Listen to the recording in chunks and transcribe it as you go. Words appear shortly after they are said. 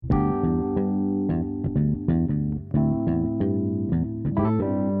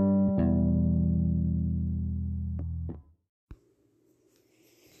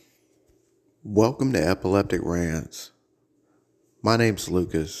Welcome to Epileptic Rants. My name's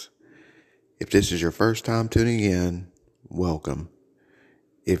Lucas. If this is your first time tuning in, welcome.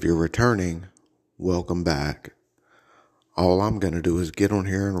 If you're returning, welcome back. All I'm going to do is get on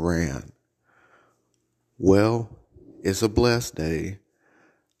here and rant. Well, it's a blessed day.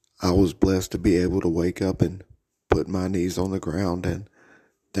 I was blessed to be able to wake up and put my knees on the ground and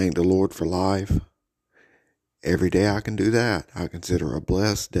thank the Lord for life. Every day I can do that, I consider a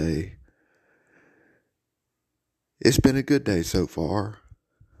blessed day. It's been a good day so far.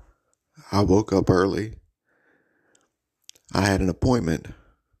 I woke up early. I had an appointment.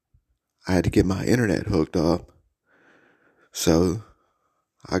 I had to get my internet hooked up. So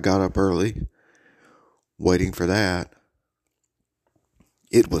I got up early, waiting for that.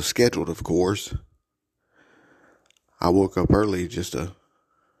 It was scheduled, of course. I woke up early just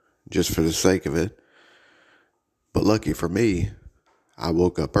for the sake of it. But lucky for me, I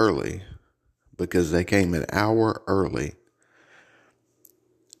woke up early because they came an hour early.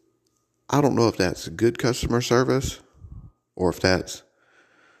 I don't know if that's good customer service or if that's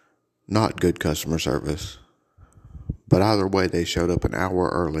not good customer service. But either way, they showed up an hour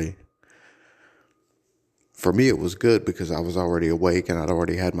early. For me, it was good because I was already awake and I'd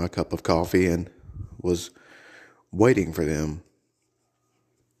already had my cup of coffee and was waiting for them.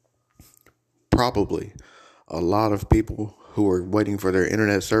 Probably a lot of people who are waiting for their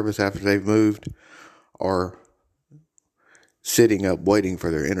internet service after they've moved are sitting up waiting for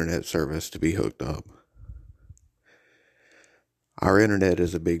their internet service to be hooked up. Our internet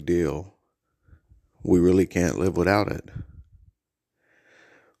is a big deal. We really can't live without it.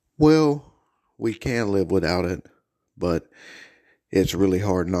 Well, we can live without it, but it's really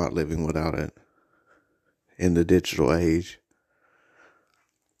hard not living without it in the digital age.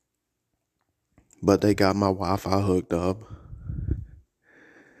 But they got my Wi-Fi hooked up.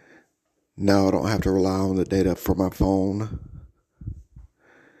 Now I don't have to rely on the data for my phone.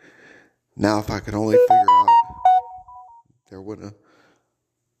 Now if I could only figure out, there went an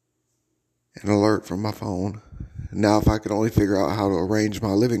alert from my phone. Now if I could only figure out how to arrange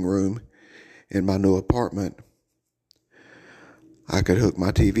my living room in my new apartment, I could hook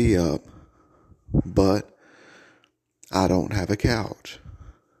my TV up. But I don't have a couch.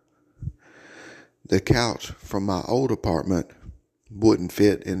 The couch from my old apartment wouldn't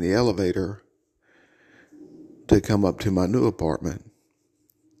fit in the elevator to come up to my new apartment.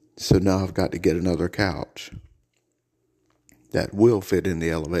 So now I've got to get another couch that will fit in the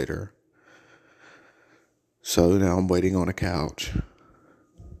elevator. So now I'm waiting on a couch.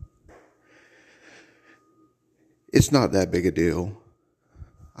 It's not that big a deal.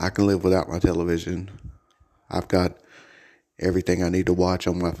 I can live without my television. I've got everything I need to watch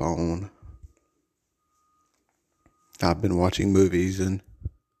on my phone. I've been watching movies and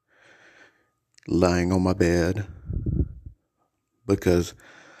lying on my bed because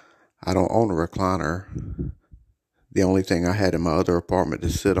I don't own a recliner. The only thing I had in my other apartment to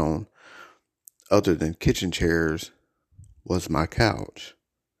sit on, other than kitchen chairs, was my couch.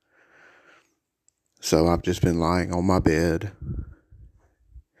 So I've just been lying on my bed,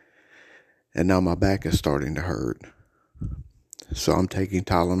 and now my back is starting to hurt. So I'm taking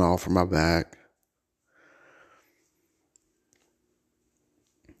Tylenol for my back.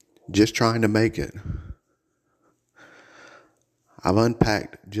 Just trying to make it. I've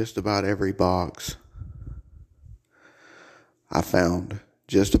unpacked just about every box. I found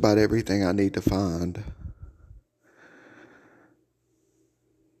just about everything I need to find.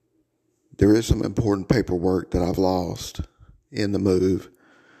 There is some important paperwork that I've lost in the move,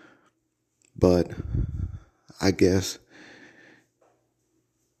 but I guess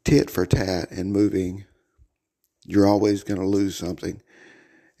tit for tat in moving, you're always going to lose something.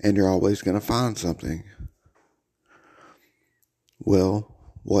 And you're always going to find something. Well,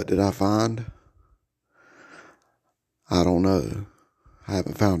 what did I find? I don't know. I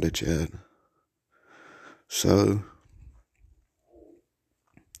haven't found it yet. So,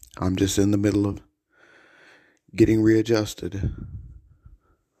 I'm just in the middle of getting readjusted.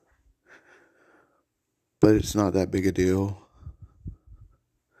 But it's not that big a deal.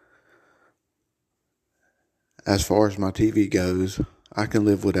 As far as my TV goes, I can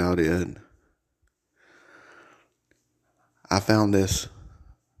live without it. I found this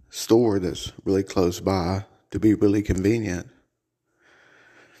store that's really close by to be really convenient.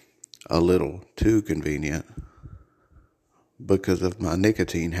 A little too convenient because of my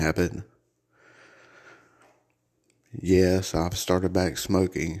nicotine habit. Yes, I've started back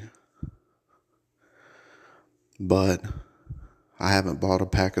smoking, but I haven't bought a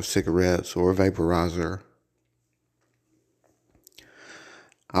pack of cigarettes or a vaporizer.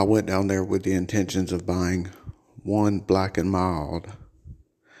 I went down there with the intentions of buying one Black and Mild,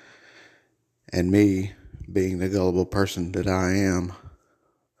 and me, being the gullible person that I am,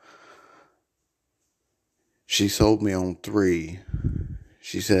 she sold me on 3.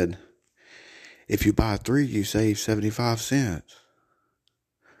 She said, if you buy 3, you save 75 cents.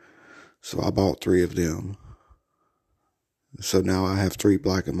 So I bought 3 of them. So now I have 3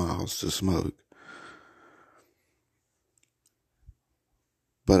 Black and Milds to smoke.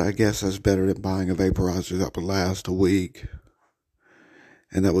 But I guess that's better than buying a vaporizer that would last a week.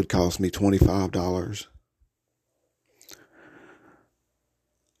 And that would cost me $25.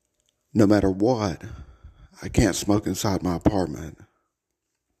 No matter what, I can't smoke inside my apartment.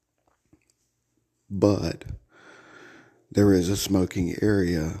 But there is a smoking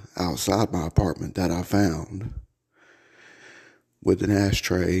area outside my apartment that I found, with an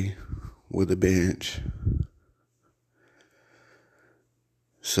ashtray, with a bench.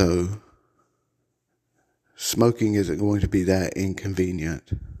 So smoking isn't going to be that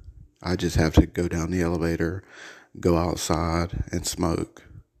inconvenient. I just have to go down the elevator, go outside, and smoke.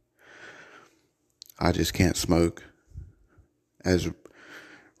 I just can't smoke as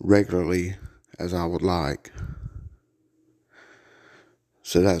regularly as I would like.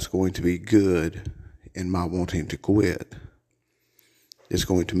 So that's going to be good in my wanting to quit. It's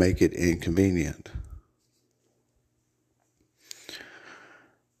going to make it inconvenient.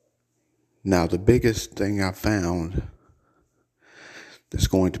 Now, the biggest thing I found that's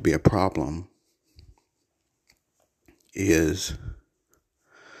going to be a problem is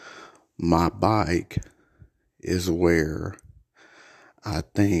my bike is where I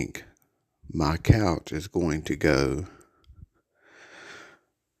think my couch is going to go.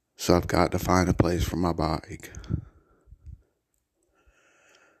 So I've got to find a place for my bike.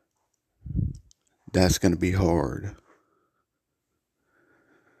 That's going to be hard,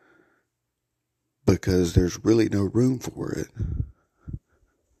 because there's really no room for it.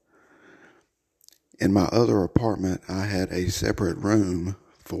 In my other apartment, I had a separate room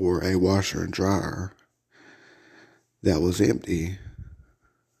for a washer and dryer that was empty.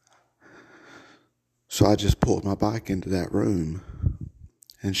 So I just pulled my bike into that room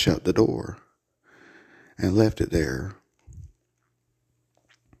and shut the door and left it there.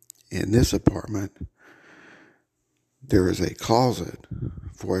 In this apartment, there is a closet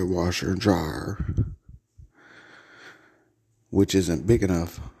for a washer and dryer, which isn't big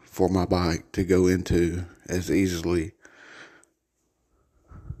enough for my bike to go into as easily.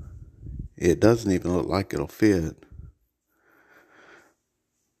 It doesn't even look like it'll fit.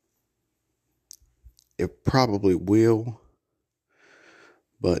 It probably will,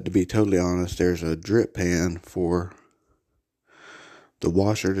 but to be totally honest, there's a drip pan for the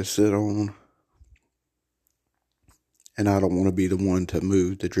washer to sit on, and I don't want to be the one to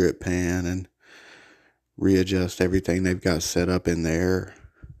move the drip pan and readjust everything they've got set up in there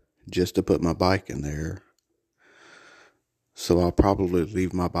just to put my bike in there. So I'll probably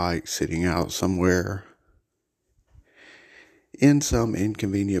leave my bike sitting out somewhere in some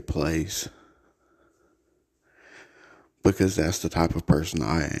inconvenient place, because that's the type of person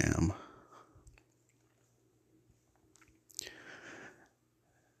I am.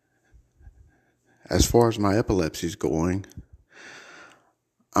 As far as my epilepsy's going,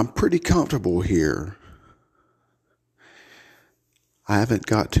 I'm pretty comfortable here. I haven't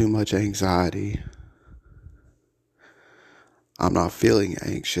got too much anxiety. I'm not feeling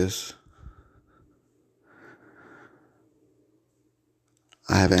anxious.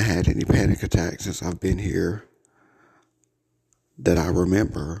 I haven't had any panic attacks since I've been here that I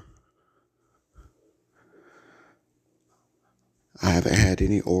remember. I haven't had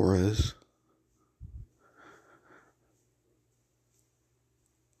any auras.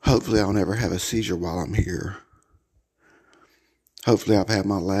 Hopefully I'll never have a seizure while I'm here. Hopefully I've had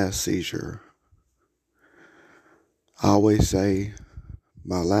my last seizure. I always say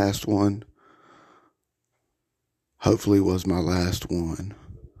my last one hopefully was my last one.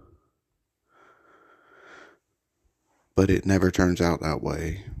 But it never turns out that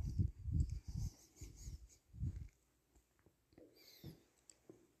way.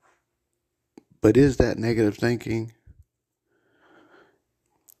 But is that negative thinking?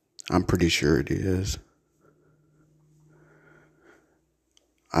 I'm pretty sure it is.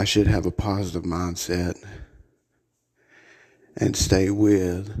 I should have a positive mindset and stay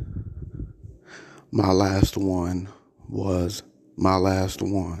with my last one was my last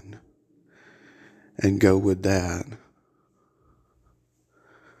one and go with that.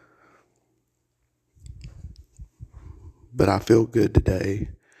 But I feel good today.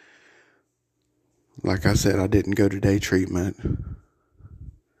 Like I said, I didn't go to day treatment.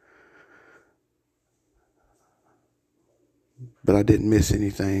 but I didn't miss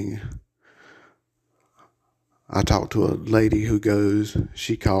anything. I talked to a lady who goes,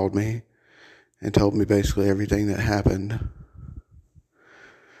 she called me and told me basically everything that happened.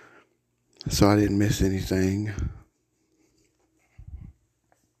 So I didn't miss anything.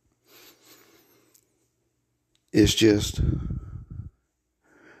 It's just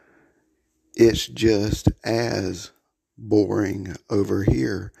as boring over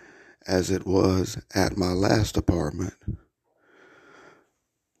here as it was at my last apartment.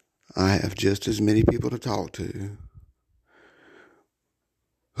 I have just as many people to talk to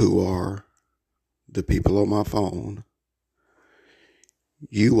who are the people on my phone,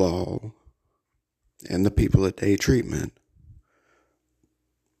 you all, and the people at day treatment.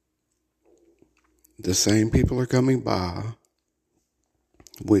 The same people are coming by,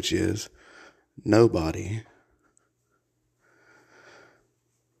 which is nobody.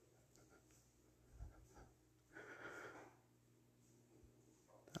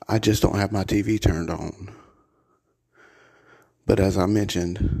 I just don't have my TV turned on. But as I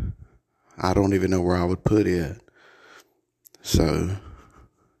mentioned, I don't even know where I would put it. So,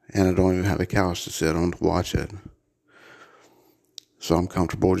 and I don't even have a couch to sit on to watch it. So I'm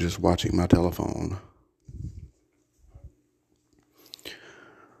comfortable just watching my telephone.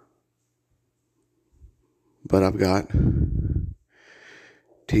 But I've got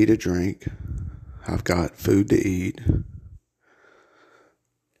tea to drink. I've got food to eat.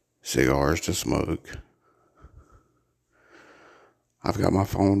 Cigars to smoke. I've got my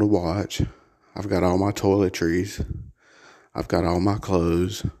phone to watch. I've got all my toiletries. I've got all my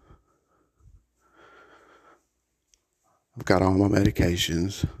clothes. I've got all my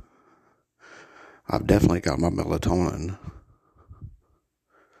medications. I've definitely got my melatonin.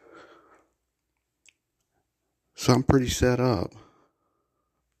 So I'm pretty set up.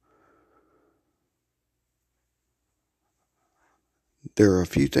 There are a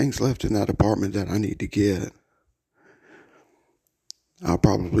few things left in that apartment that I need to get. I'll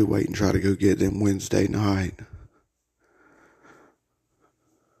probably wait and try to go get them Wednesday night.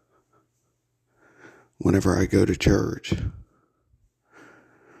 Whenever I go to church.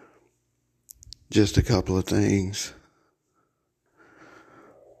 Just a couple of things.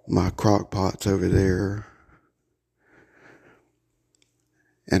 My crock pot's over there.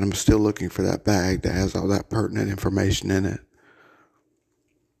 And I'm still looking for that bag that has all that pertinent information in it.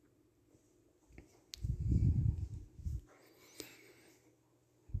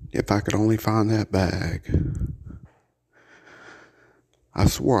 If I could only find that bag. I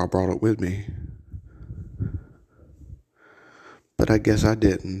swore I brought it with me. But I guess I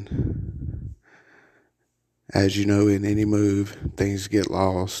didn't. As you know, in any move, things get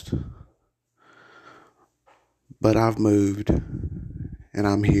lost. But I've moved, and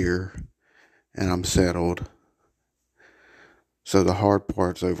I'm here, and I'm settled. So the hard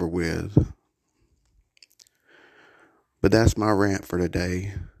part's over with. But that's my rant for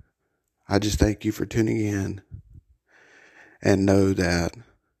today. I just thank you for tuning in, and know that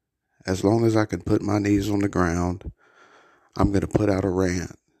as long as I can put my knees on the ground, I'm going to put out a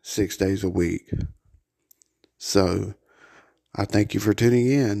rant 6 days a week. So I thank you for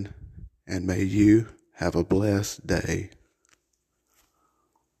tuning in, and may you have a blessed day.